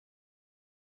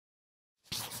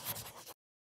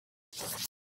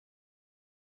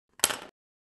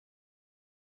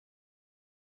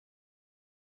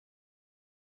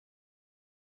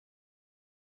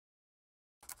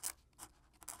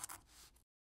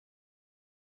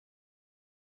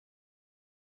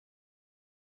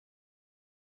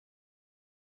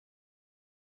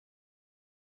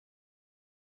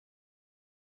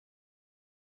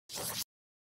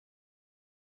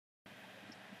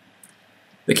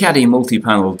The Caddie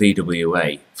multi-panel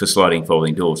DWA for sliding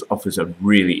folding doors offers a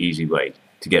really easy way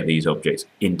to get these objects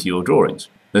into your drawings.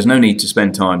 There's no need to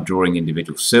spend time drawing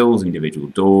individual sills, individual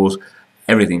doors.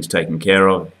 Everything's taken care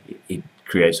of. It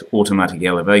creates automatic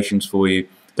elevations for you.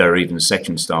 There are even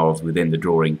section styles within the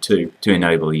drawing too to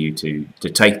enable you to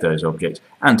take those objects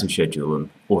and to schedule them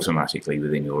automatically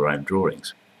within your own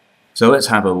drawings. So let's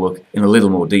have a look in a little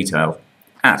more detail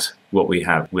at what we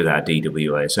have with our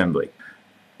DWA assembly.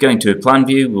 Going to a plan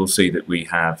view, we'll see that we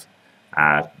have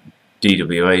our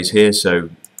DWAs here.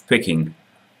 So picking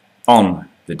on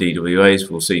the DWAs,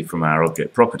 we'll see from our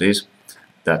object properties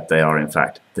that they are in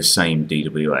fact the same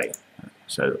DWA.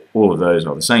 So all of those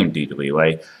are the same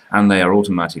DWA, and they are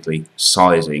automatically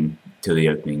sizing to the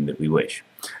opening that we wish.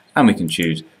 And we can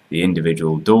choose the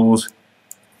individual doors,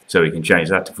 so we can change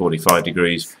that to 45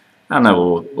 degrees, and that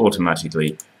will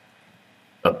automatically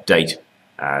update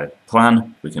our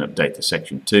plan. We can update the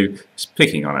section too, just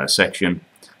picking on our section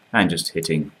and just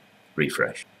hitting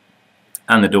refresh.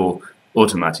 And the door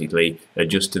automatically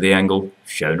adjusts to the angle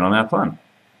shown on our plan.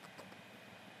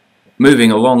 Moving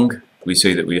along, we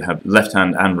see that we have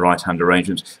left-hand and right-hand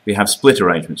arrangements. We have split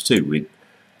arrangements too, with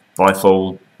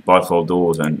bifold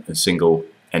doors and single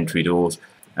entry doors.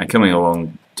 And coming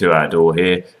along to our door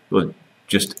here, we'll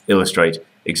just illustrate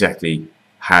exactly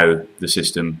how the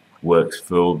system works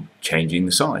for changing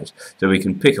the size. So we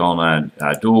can pick on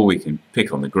our door, we can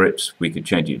pick on the grips, we can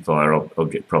change it via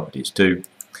object properties too,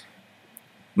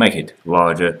 make it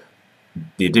larger.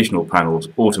 The additional panels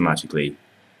automatically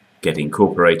get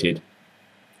incorporated.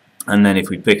 And then if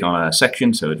we pick on our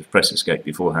section, so just press escape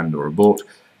beforehand or abort,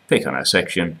 pick on our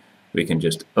section, we can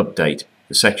just update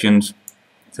the sections.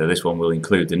 So this one will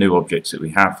include the new objects that we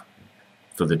have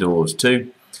for the doors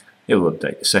too. It will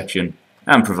update the section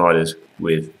and provide us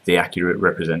with the accurate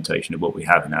representation of what we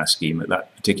have in our scheme at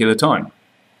that particular time.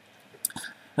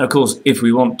 And of course, if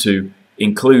we want to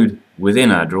include within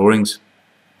our drawings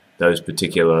those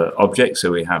particular objects,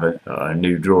 so we have a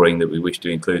new drawing that we wish to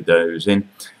include those in,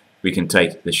 we can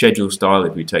take the schedule style.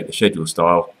 If we take the schedule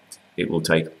style, it will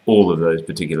take all of those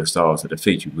particular styles that are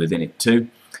featured within it too.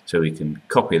 So we can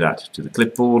copy that to the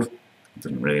clipboard. It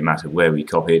doesn't really matter where we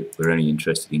copy it, we're only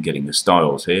interested in getting the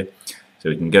styles here. So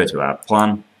we can go to our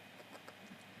plan.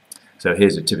 So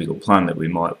here's a typical plan that we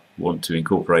might want to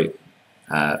incorporate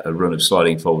a run of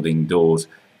sliding folding doors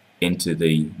into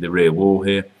the rear wall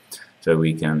here. So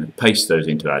we can paste those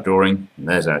into our drawing, and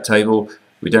there's our table.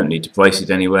 We don't need to place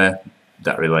it anywhere.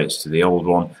 That relates to the old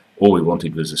one. All we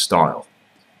wanted was a style.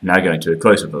 Now going to a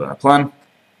close-up of our plan,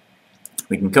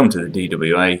 we can come to the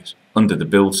DWA under the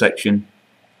build section,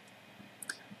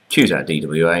 choose our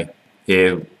DWA.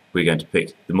 Here we're going to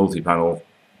pick the multi-panel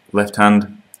left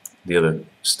hand. The other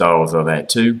styles are there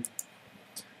too.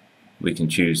 We can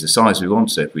choose the size we want,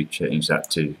 so if we change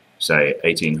that to say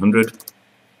 1800,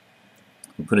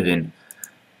 we'll put it in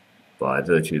by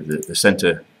virtue of the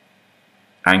center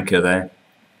anchor there,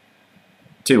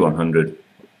 2100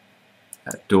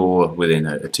 door within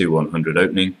a 2100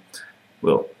 opening.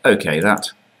 We'll OK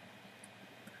that,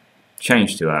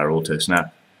 change to our auto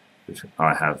snap, which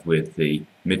I have with the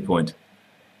midpoint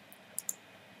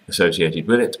associated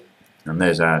with it, and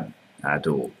there's our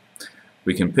door.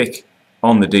 We can pick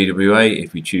on the DWA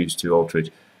if we choose to alter it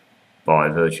by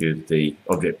virtue of the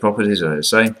object properties,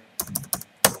 as I say,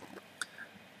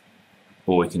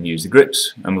 or we can use the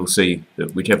grips, and we'll see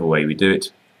that whichever way we do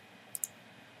it,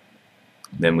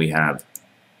 then we have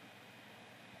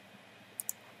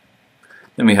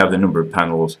the number of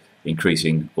panels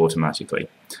increasing automatically.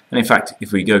 And in fact,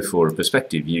 if we go for a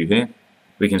perspective view here,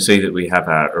 we can see that we have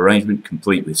our arrangement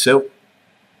complete with sill,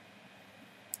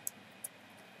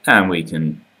 and we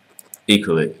can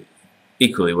equally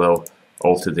well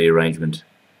alter the arrangement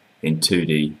in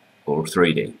 2D or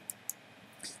 3D.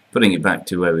 Putting it back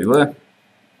to where we were,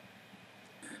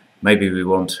 maybe we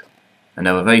want an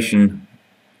elevation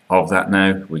of that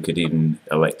now. We could even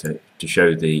elect to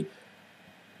show the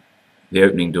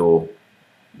opening door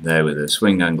there with a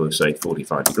swing angle of say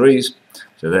 45 degrees.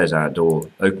 So there's our door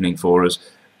opening for us.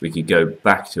 We could go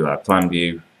back to our plan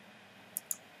view,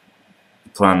 the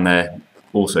plan there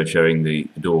also showing the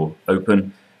door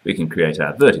open. We can create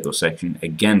our vertical section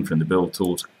again from the build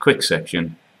tools, quick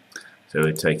section. So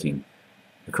we're taking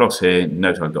across here.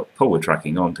 Note I've got polar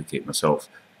tracking on to keep myself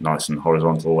nice and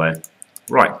horizontal there.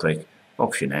 Right click,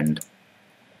 option end,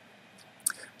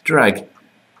 drag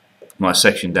my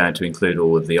section down to include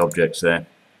all of the objects there,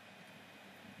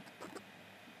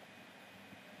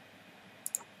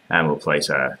 and we'll place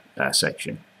our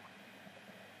section.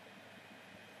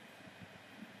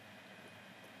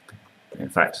 In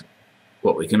fact,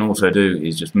 what we can also do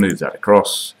is just move that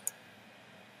across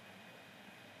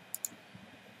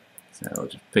So I'll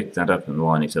just pick that up and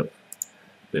line it up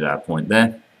with our point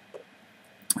there.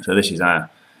 So this is our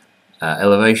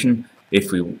elevation.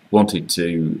 If we wanted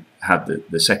to have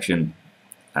the section,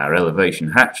 our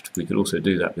elevation hatched, we could also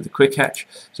do that with a quick hatch.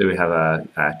 So we have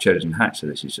our chosen hatch, so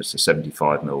this is just a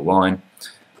 75mm line.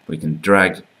 We can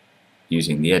drag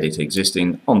using the edit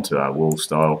existing onto our wall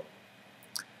style,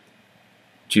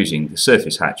 choosing the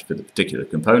surface hatch for the particular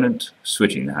component,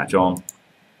 switching the hatch on,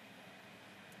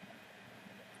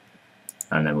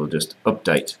 and then we'll just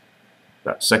update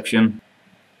that section,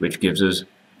 which gives us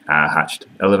our hatched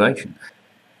elevation.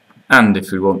 And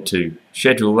if we want to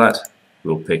schedule that,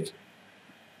 we'll pick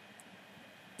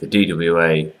the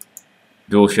DWA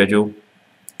door schedule,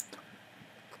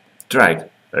 drag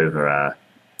over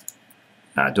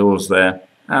our doors there,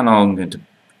 and I'm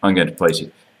going to place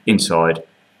it inside,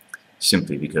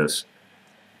 simply because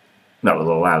that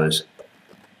will allow us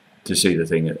to see the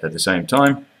thing at the same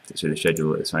time, to see the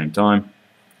schedule at the same time.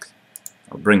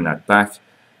 I'll bring that back,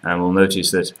 and we'll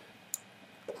notice that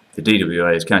the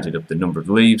DWA has counted up the number of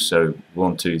leaves, so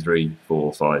 1, 2, 3,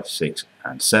 4, 5, 6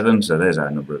 and 7, so there's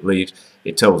our number of leaves.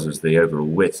 It tells us the overall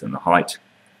width and the height.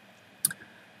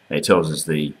 It tells us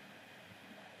the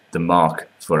mark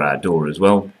for our door as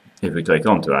well. If we click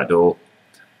onto our door,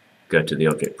 go to the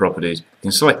object properties, we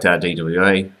can select our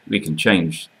DWA, we can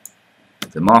change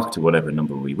the mark to whatever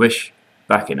number we wish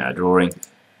back in our drawing.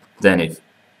 Then if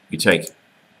we take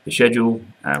the schedule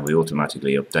and we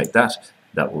automatically update that,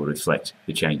 that will reflect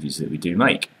the changes that we do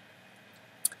make.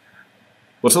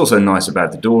 What's also nice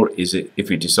about the door is that if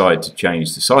we decide to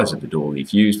change the size of the door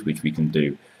we've used, which we can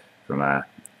do from our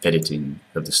editing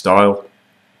of the style,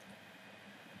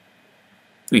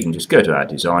 we can just go to our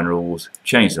design rules,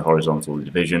 change the horizontal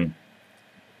division,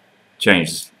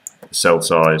 change the cell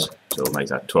size, so we'll make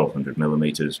that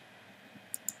 1200mm,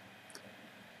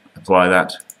 apply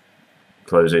that,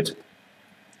 close it.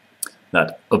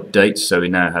 That updates, so we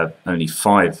now have only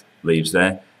 5 leaves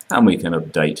there, and we can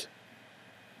update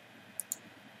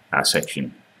our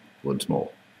section once more.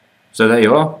 So there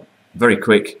you are, very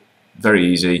quick, very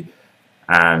easy,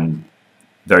 and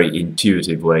very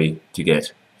intuitive way to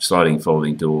get sliding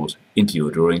folding doors into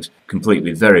your drawings, complete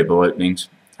with variable openings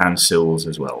and sills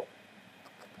as well.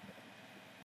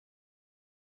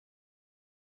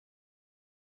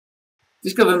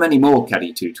 Discover many more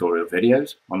Caddie tutorial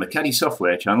videos on the Caddie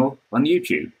software channel on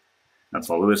YouTube, and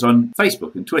follow us on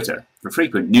Facebook and Twitter for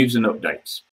frequent news and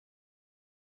updates.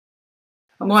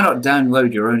 And why not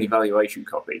download your own evaluation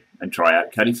copy and try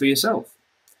out Caddie for yourself?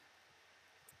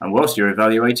 And whilst you're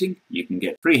evaluating, you can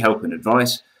get free help and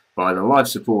advice via the live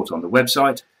support on the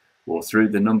website or through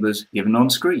the numbers given on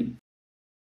screen.